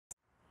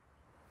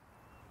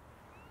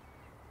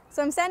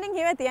So I'm standing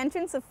here at the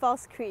entrance of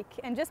False Creek,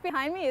 and just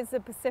behind me is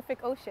the Pacific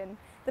Ocean.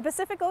 The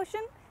Pacific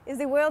Ocean is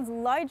the world's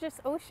largest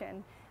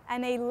ocean,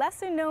 and a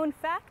lesser known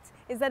fact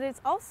is that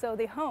it's also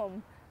the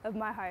home of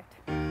my heart.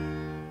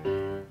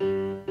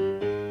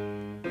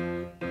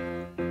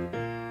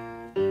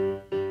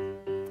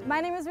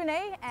 My name is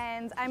Renee,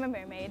 and I'm a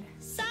mermaid.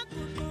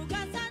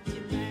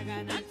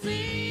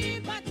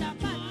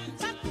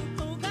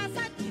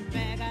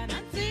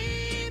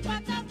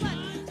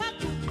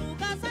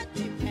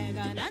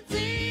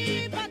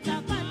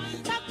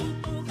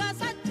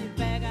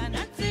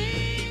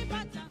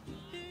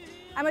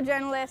 I'm a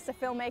journalist, a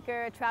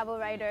filmmaker, a travel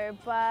writer,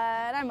 but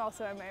I'm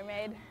also a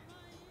mermaid.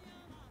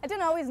 I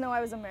didn't always know I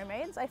was a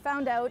mermaid. I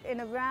found out in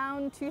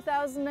around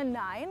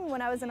 2009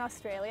 when I was in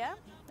Australia.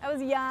 I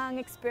was young,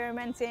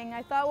 experimenting.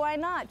 I thought, why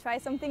not? Try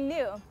something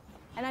new.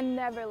 And I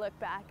never looked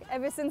back.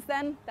 Ever since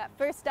then, that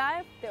first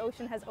dive, the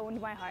ocean has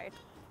owned my heart.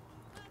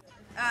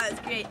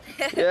 It's great.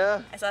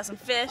 Yeah? I saw some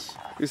fish.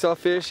 You saw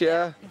fish,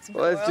 yeah?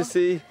 What did you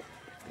see?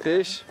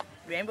 Fish?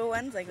 Rainbow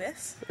ones like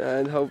this.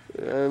 And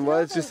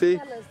what did you see?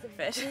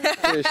 Fish.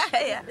 Fish.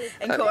 Yeah.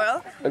 And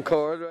coral. And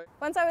coral, right?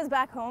 Once I was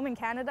back home in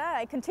Canada,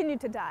 I continued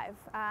to dive.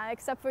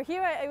 Except for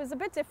here, it was a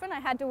bit different. I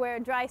had to wear a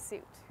dry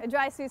suit. A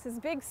dry suit is this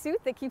big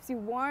suit that keeps you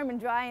warm and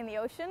dry in the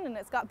ocean, and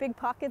it's got big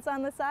pockets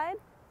on the side.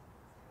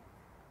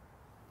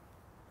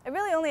 I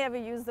really only ever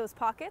used those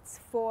pockets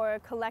for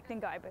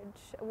collecting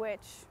garbage,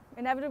 which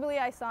inevitably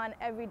I saw in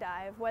every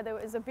dive, whether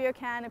it was a beer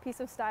can, a piece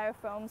of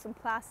styrofoam, some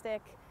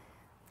plastic.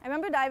 I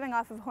remember diving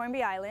off of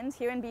Hornby Island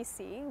here in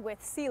BC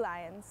with sea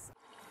lions.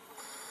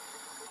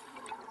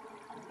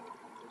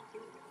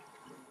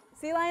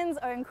 Sea lions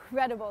are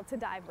incredible to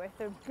dive with.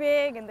 They're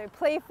big and they're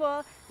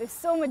playful. They're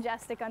so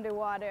majestic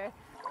underwater.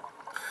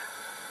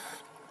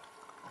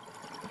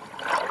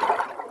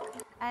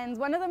 And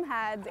one of them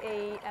had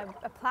a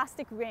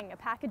plastic ring, a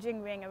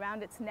packaging ring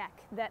around its neck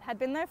that had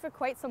been there for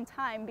quite some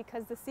time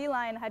because the sea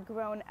lion had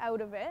grown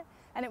out of it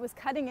and it was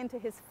cutting into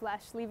his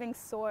flesh, leaving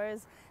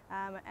sores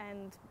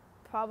and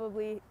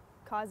probably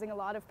causing a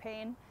lot of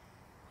pain.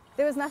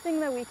 There was nothing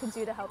that we could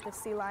do to help this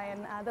sea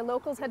lion. The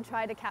locals had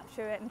tried to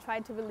capture it and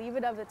tried to relieve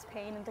it of its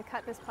pain and to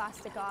cut this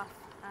plastic off.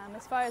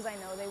 As far as I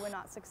know, they were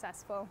not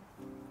successful.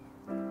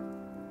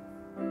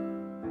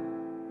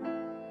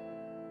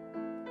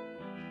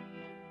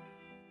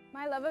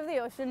 My love of the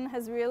ocean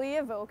has really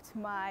evoked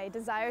my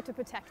desire to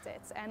protect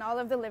it and all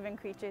of the living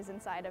creatures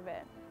inside of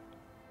it.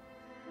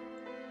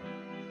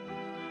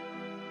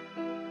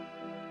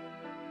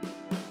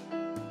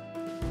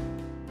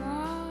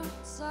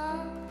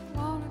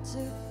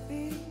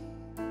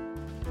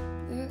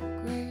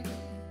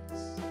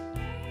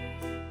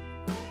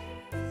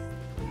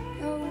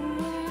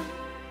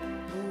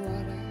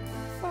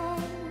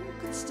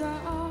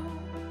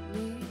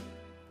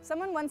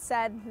 Someone once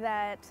said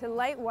that to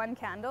light one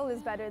candle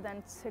is better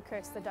than to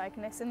curse the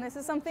darkness, and this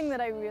is something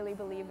that I really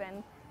believe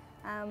in.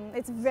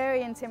 It's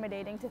very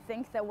intimidating to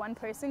think that one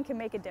person can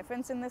make a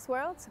difference in this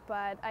world,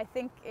 but I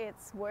think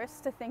it's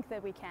worse to think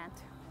that we can't.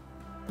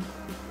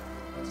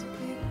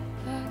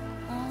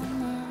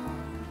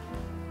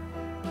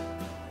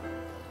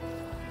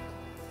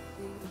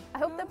 I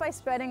hope that by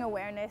spreading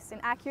awareness in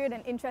accurate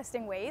and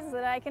interesting ways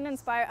that I can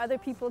inspire other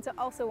people to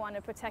also want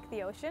to protect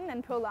the ocean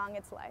and prolong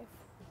its life.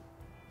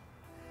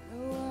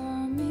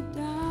 Lower me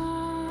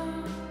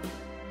down,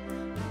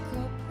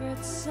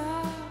 culprit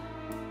side.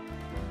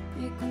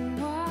 You can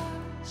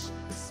watch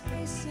the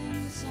space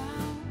in the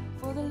sound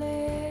for the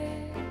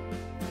leg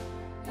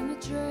and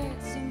the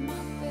dreads in my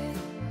bed.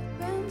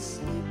 I've been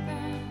sleeping.